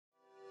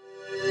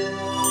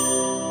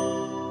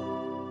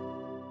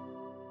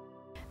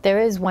There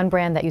is one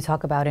brand that you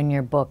talk about in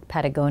your book,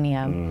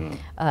 Patagonia,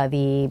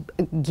 the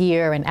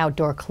gear and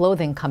outdoor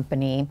clothing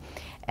company.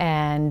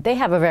 And they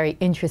have a very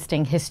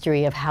interesting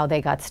history of how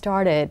they got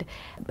started,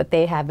 but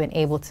they have been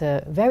able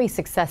to very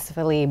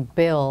successfully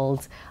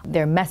build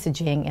their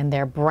messaging and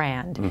their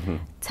brand.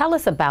 Tell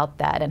us about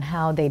that and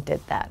how they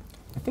did that.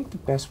 I think the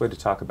best way to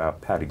talk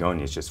about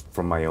Patagonia is just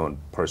from my own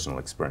personal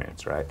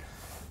experience, right?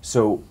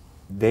 So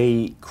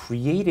they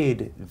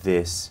created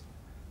this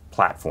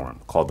platform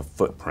called the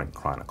Footprint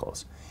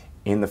Chronicles.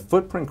 And the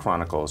Footprint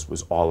Chronicles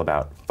was all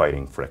about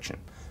fighting friction.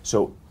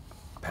 So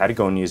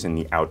Patagonia is in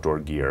the outdoor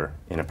gear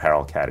and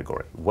apparel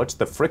category. What's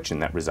the friction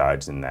that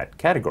resides in that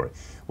category?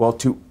 Well,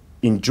 to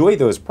enjoy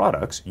those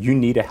products, you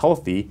need a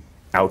healthy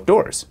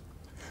outdoors.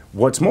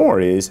 What's more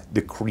is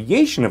the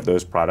creation of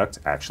those products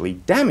actually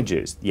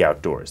damages the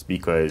outdoors,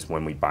 because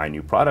when we buy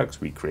new products,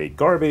 we create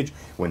garbage.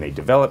 When they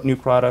develop new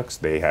products,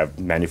 they have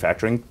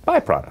manufacturing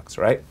byproducts,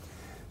 right?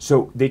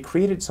 So they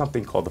created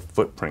something called the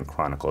Footprint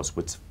Chronicles,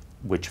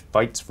 which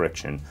fights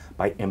friction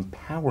by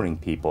empowering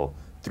people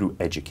through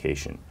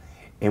education.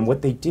 And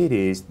what they did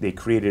is they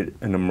created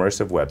an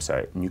immersive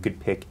website, and you could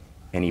pick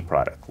any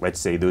product. Let's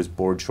say those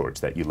board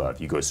shorts that you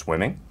love. You go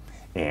swimming,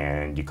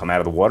 and you come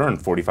out of the water in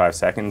 45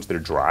 seconds, they're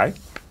dry.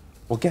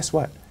 Well, guess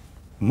what?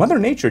 Mother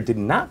Nature did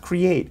not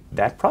create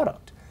that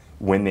product.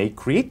 When they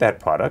create that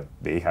product,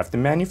 they have to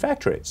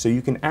manufacture it. So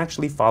you can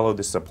actually follow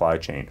the supply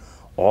chain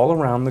all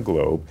around the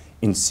globe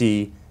and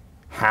see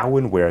how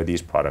and where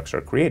these products are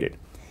created.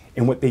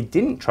 And what they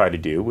didn't try to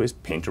do was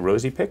paint a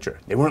rosy picture.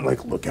 They weren't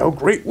like, look how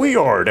great we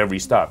are at every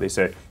stop. They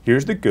said,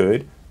 here's the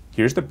good,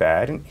 here's the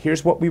bad, and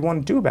here's what we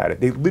want to do about it.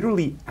 They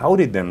literally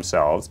outed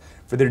themselves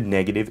for their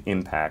negative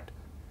impact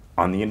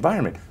on the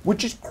environment,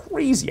 which is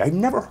crazy. I've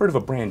never heard of a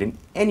brand in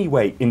any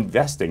way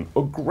investing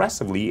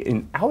aggressively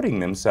in outing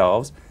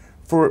themselves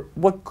for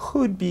what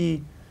could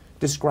be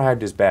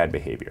described as bad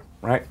behavior,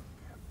 right?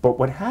 But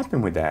what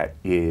happened with that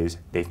is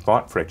they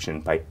fought friction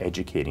by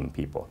educating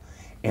people.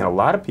 And a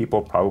lot of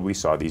people probably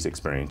saw these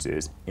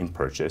experiences and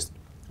purchased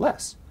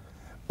less.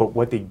 But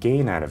what they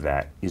gain out of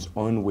that is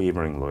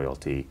unwavering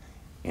loyalty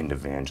and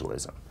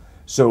evangelism.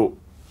 So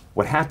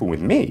what happened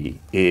with me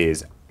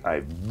is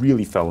I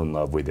really fell in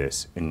love with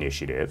this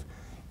initiative,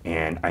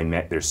 and I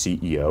met their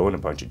CEO and a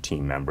bunch of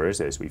team members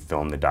as we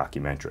filmed the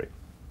documentary.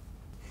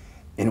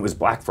 And it was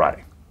Black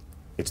Friday.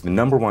 It's the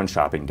 #1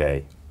 shopping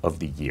day of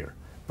the year.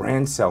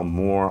 Brands sell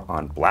more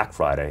on Black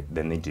Friday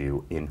than they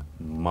do in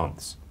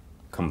months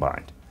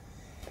combined.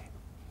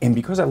 And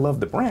because I love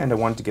the brand, I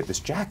wanted to get this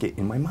jacket.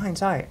 In my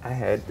mind's eye, I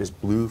had this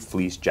blue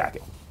fleece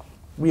jacket.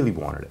 Really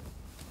wanted it.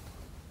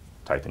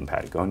 Type in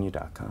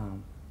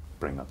Patagonia.com,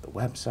 bring up the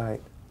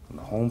website, on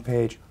the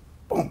homepage,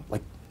 boom,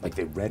 like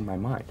they read my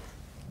mind.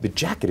 The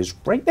jacket is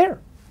right there.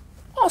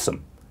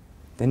 Awesome.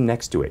 Then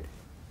next to it,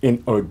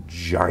 in a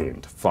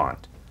giant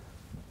font,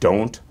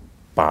 don't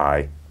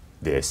buy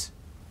this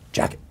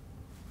jacket.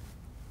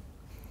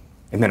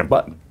 And then a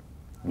button,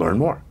 learn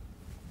more.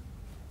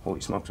 Holy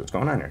smokes, what's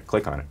going on here?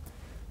 Click on it.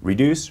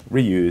 Reduce,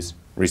 reuse,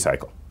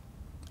 recycle.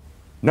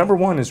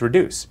 #1 is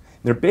reduce.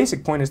 Their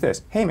basic point is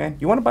this: hey man,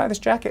 you want to buy this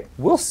jacket?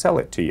 We'll sell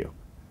it to you.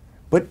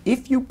 But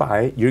if you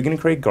buy it, you're going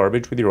to create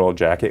garbage with your old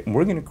jacket, and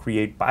we're going to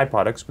create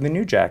byproducts with a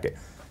new jacket.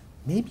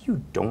 Maybe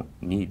you don't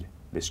need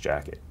this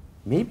jacket.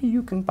 Maybe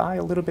you can buy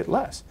a little bit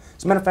less.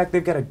 As a matter of fact,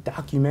 they've got a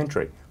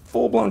documentary,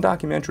 full-blown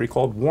documentary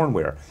called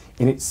Wornwear,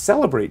 and it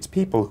celebrates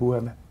people who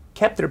have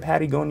kept their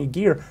Patagonia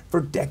gear for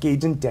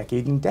decades and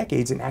decades and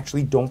decades and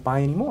actually don't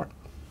buy anymore.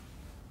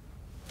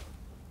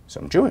 So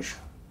I'm Jewish.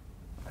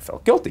 I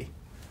felt guilty.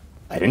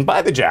 I didn't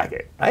buy the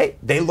jacket, right?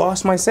 They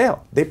lost my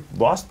sale. They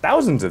lost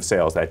thousands of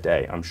sales that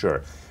day, I'm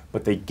sure.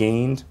 But they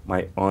gained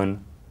my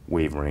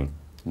unwavering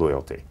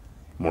loyalty.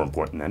 More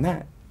important than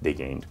that, they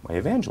gained my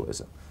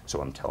evangelism.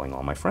 So I'm telling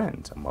all my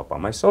friends. I'm up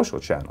on my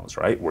social channels,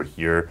 right? We're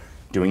here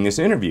doing this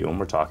interview, and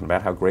we're talking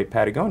about how great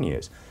Patagonia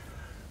is.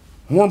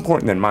 More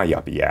important than my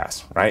yuppie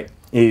ass, right,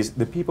 is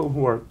the people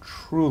who are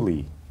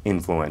truly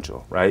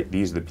influential, right?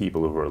 These are the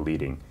people who are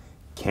leading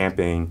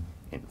camping,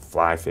 and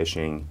fly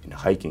fishing and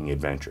hiking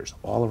adventures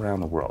all around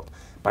the world.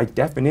 By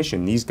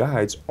definition, these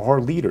guides are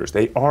leaders.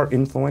 They are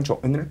influential,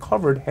 and they're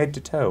covered head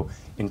to toe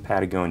in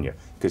Patagonia,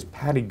 because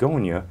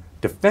Patagonia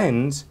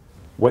defends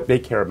what they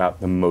care about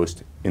the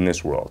most in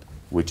this world,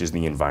 which is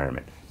the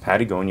environment.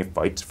 Patagonia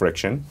fights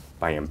friction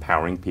by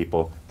empowering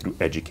people through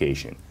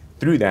education.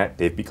 Through that,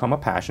 they've become a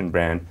passion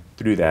brand.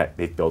 Through that,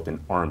 they've built an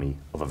army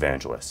of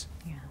evangelists.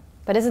 Yeah.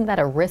 But isn't that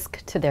a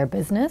risk to their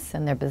business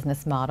and their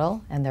business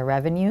model and their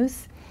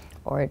revenues?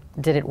 Or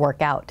did it work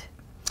out?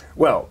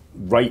 Well,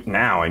 right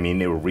now, I mean,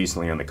 they were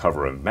recently on the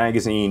cover of a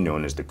magazine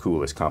known as the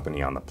coolest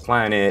company on the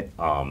planet.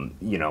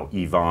 You know,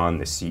 Yvonne,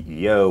 the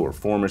CEO or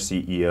former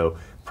CEO,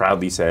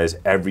 proudly says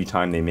every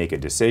time they make a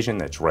decision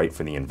that's right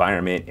for the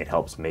environment, it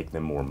helps make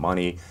them more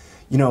money.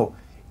 You know,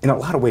 in a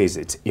lot of ways,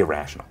 it's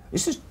irrational.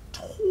 This is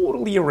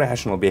totally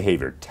irrational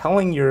behavior.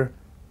 Telling your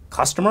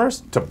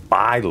customers to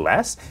buy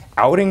less,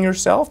 outing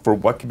yourself for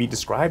what could be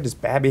described as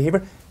bad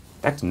behavior,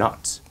 that's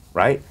nuts,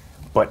 right?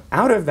 But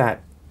out of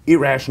that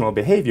irrational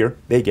behavior,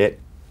 they get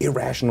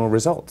irrational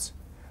results,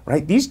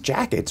 right? These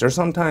jackets are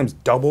sometimes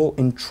double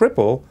and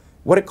triple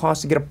what it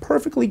costs to get a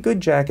perfectly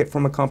good jacket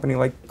from a company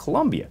like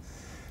Columbia.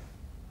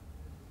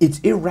 It's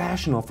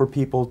irrational for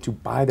people to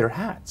buy their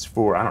hats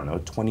for, I don't know,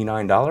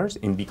 $29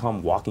 and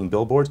become walking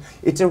billboards.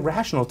 It's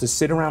irrational to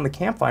sit around the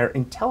campfire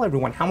and tell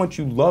everyone how much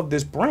you love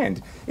this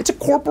brand. It's a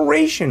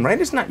corporation,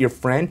 right? It's not your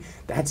friend.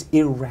 That's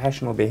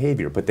irrational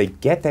behavior. But they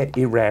get that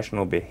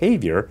irrational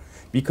behavior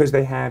because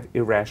they have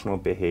irrational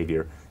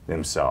behavior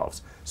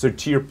themselves. So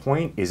to your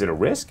point, is it a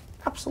risk?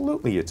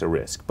 Absolutely, it's a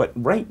risk. But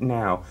right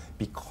now,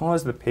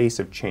 because the pace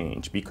of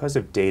change, because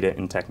of data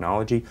and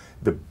technology,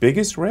 the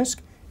biggest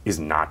risk is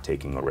not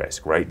taking a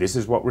risk, right? This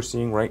is what we're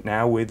seeing right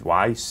now with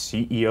why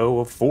CEO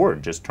of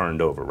Ford just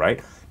turned over,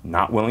 right?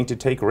 Not willing to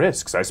take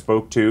risks. I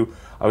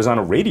was on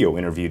a radio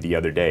interview the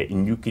other day,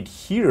 and you could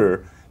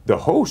hear the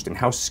host and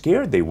how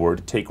scared they were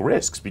to take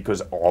risks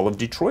because all of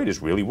Detroit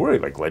is really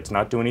worried, like, let's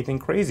not do anything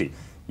crazy.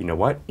 You know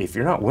what? If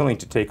you're not willing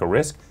to take a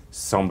risk,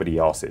 somebody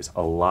else is.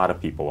 A lot of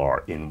people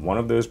are. And one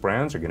of those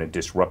brands are going to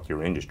disrupt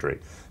your industry.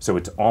 So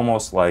it's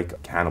almost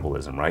like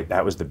cannibalism, right?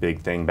 That was the big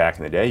thing back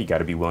in the day. You got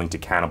to be willing to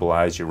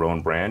cannibalize your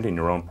own brand and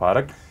your own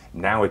product.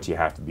 Now you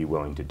have to be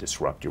willing to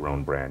disrupt your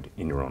own brand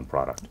in your own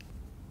product.